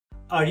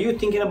Are you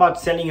thinking about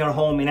selling your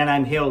home in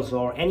Anaheim Hills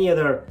or any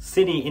other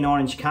city in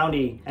Orange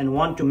County and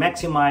want to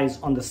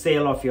maximize on the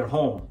sale of your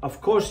home? Of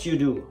course you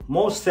do.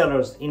 Most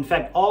sellers, in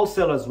fact all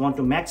sellers, want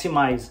to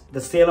maximize the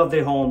sale of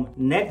their home,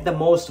 net the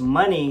most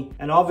money,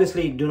 and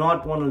obviously do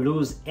not want to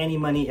lose any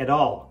money at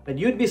all. But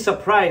you'd be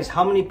surprised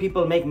how many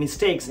people make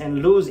mistakes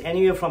and lose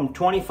anywhere from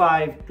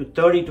 $25,000 to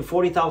 $30,000 to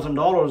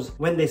 $40,000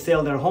 when they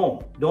sell their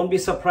home. Don't be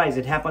surprised,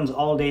 it happens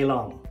all day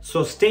long.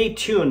 So stay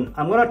tuned.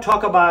 I'm going to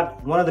talk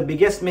about one of the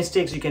biggest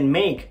mistakes you can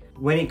make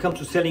when it comes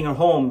to selling your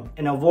home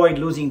and avoid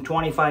losing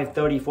 $25,000,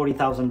 $30,000,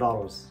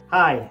 $40,000.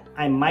 Hi,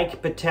 I'm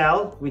Mike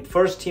Patel with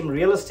First Team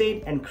Real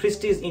Estate and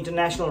Christie's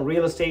International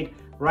Real Estate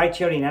right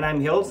here in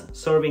Anaheim Hills,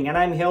 serving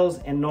Anaheim Hills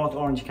and North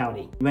Orange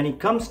County. When it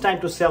comes time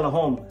to sell a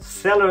home,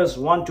 sellers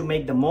want to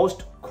make the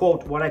most,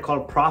 quote, what I call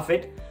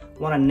profit,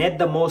 want to net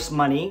the most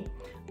money,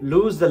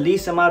 lose the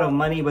least amount of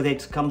money, whether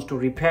it comes to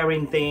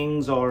repairing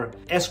things or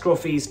escrow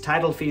fees,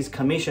 title fees,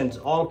 commissions,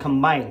 all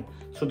combined.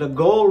 So the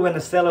goal when a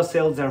seller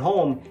sells their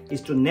home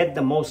is to net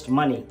the most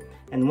money.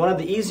 And one of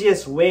the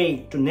easiest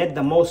way to net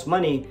the most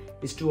money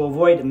is to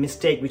avoid a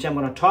mistake, which I'm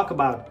going to talk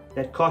about,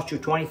 that cost you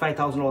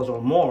 $25,000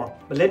 or more.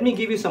 But let me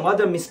give you some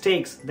other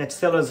mistakes that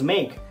sellers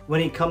make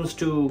when it comes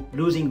to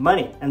losing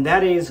money. And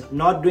that is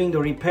not doing the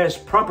repairs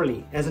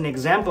properly. As an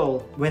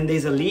example, when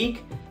there's a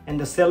leak and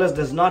the seller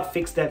does not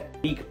fix that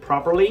leak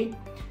properly,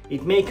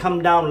 it may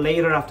come down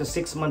later after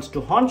 6 months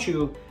to haunt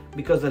you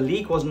because the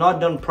leak was not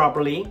done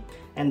properly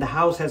and the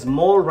house has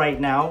mold right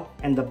now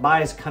and the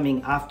buyer is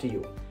coming after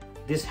you.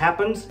 This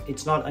happens,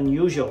 it's not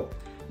unusual.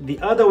 The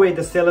other way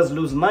the sellers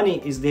lose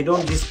money is they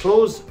don't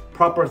disclose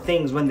proper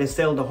things when they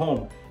sell the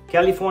home.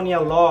 California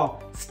law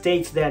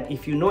states that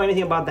if you know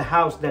anything about the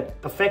house that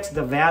affects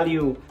the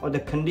value or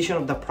the condition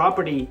of the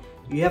property,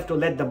 you have to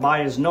let the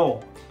buyers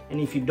know. And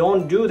if you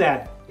don't do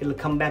that, it'll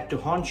come back to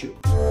haunt you.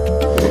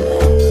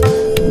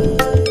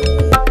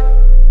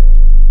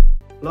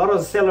 A lot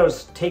of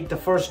sellers take the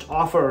first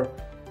offer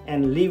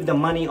and leave the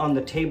money on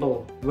the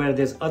table where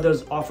there's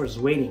others offers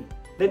waiting.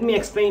 Let me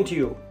explain to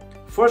you.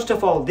 First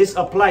of all, this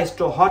applies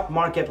to a hot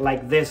market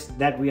like this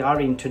that we are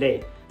in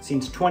today.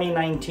 Since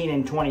 2019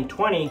 and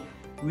 2020,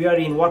 we are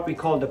in what we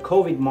call the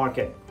COVID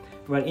market,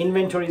 where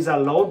inventories are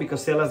low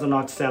because sellers are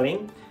not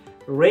selling.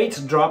 Rates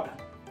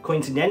dropped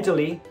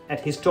coincidentally at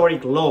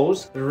historic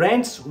lows.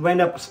 Rents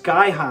went up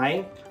sky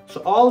high.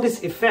 So all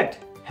this effect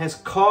has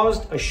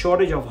caused a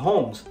shortage of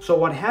homes. So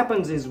what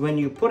happens is when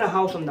you put a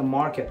house on the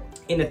market,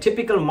 in a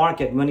typical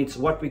market, when it's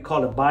what we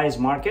call a buyer's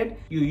market,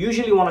 you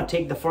usually want to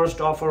take the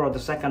first offer or the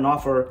second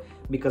offer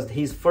because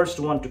he's first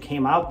one to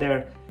came out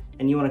there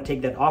and you want to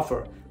take that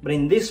offer. But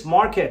in this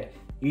market,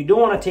 you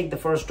don't want to take the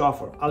first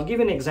offer. I'll give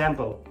you an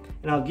example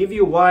and I'll give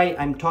you why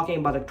I'm talking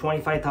about a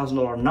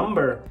 $25,000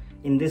 number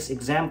in this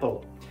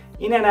example.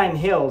 In Anaheim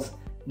Hills,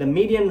 the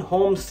median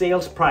home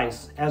sales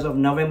price as of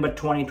November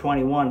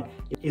 2021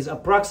 is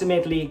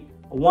approximately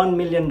 $1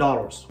 million.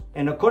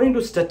 And according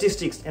to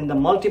statistics and the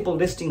multiple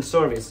listing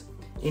service,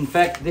 in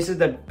fact, this is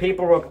the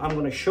paperwork I'm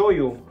going to show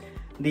you,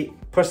 the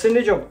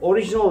percentage of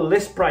original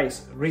list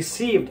price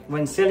received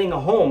when selling a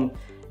home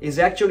is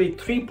actually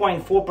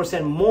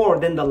 3.4% more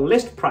than the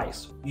list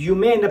price. You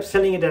may end up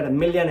selling it at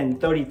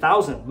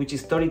 $1,030,000, which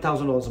is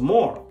 $30,000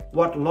 more.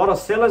 What a lot of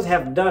sellers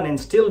have done and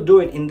still do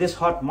it in this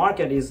hot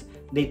market is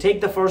they take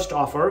the first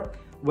offer,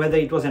 whether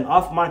it was an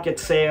off-market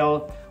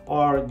sale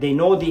or they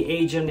know the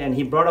agent and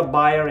he brought a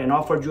buyer and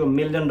offered you $1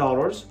 million.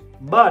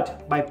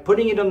 But by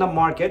putting it on the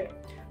market,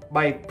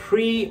 by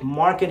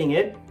pre-marketing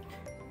it,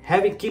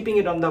 keeping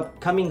it on the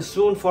coming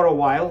soon for a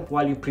while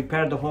you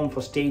prepare the home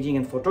for staging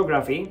and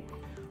photography,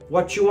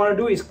 what you want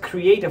to do is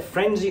create a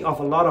frenzy of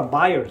a lot of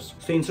buyers.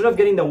 So instead of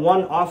getting the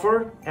one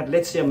offer at,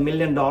 let's say, $1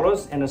 million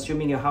and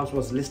assuming your house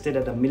was listed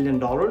at $1 million,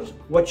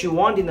 what you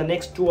want in the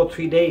next 2 or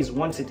 3 days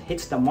once it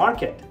hits the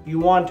market, you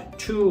want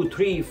 2,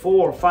 3,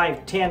 4,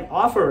 5, 10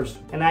 offers.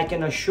 And I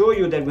can assure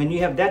you that when you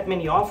have that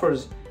many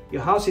offers,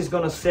 your house is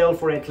going to sell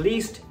for at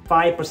least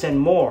 5%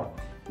 more.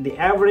 The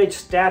average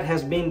stat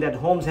has been that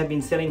homes have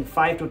been selling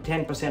 5 to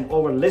 10%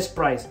 over list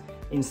price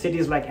in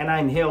cities like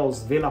Anaheim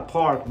Hills, Villa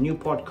Park,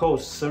 Newport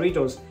Coast,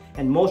 Cerritos,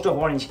 and most of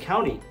Orange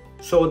County.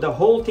 So the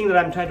whole thing that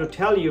I'm trying to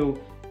tell you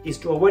is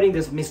to avoiding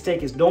this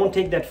mistake is don't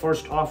take that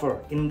first offer.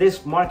 In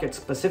this market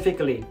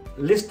specifically,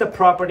 list the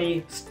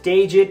property,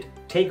 stage it,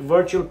 take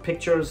virtual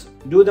pictures,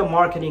 do the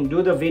marketing,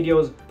 do the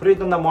videos, put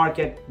it on the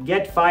market,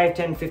 get 5,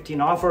 10, 15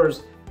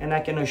 offers, and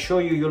I can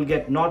assure you you'll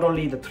get not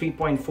only the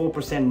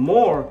 3.4%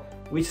 more,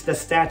 which the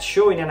stats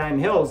show in Anaheim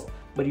Hills,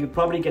 but you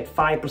probably get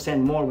 5%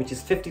 more, which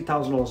is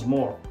 $50,000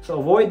 more. So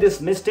avoid this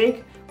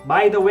mistake.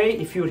 By the way,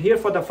 if you're here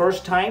for the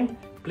first time,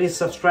 please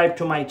subscribe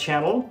to my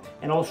channel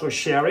and also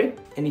share it.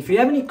 And if you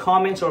have any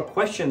comments or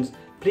questions,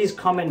 please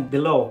comment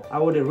below. I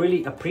would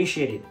really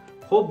appreciate it.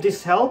 Hope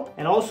this helped.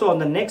 And also on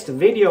the next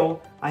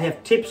video, I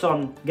have tips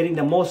on getting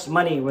the most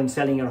money when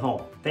selling your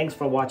home. Thanks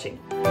for watching.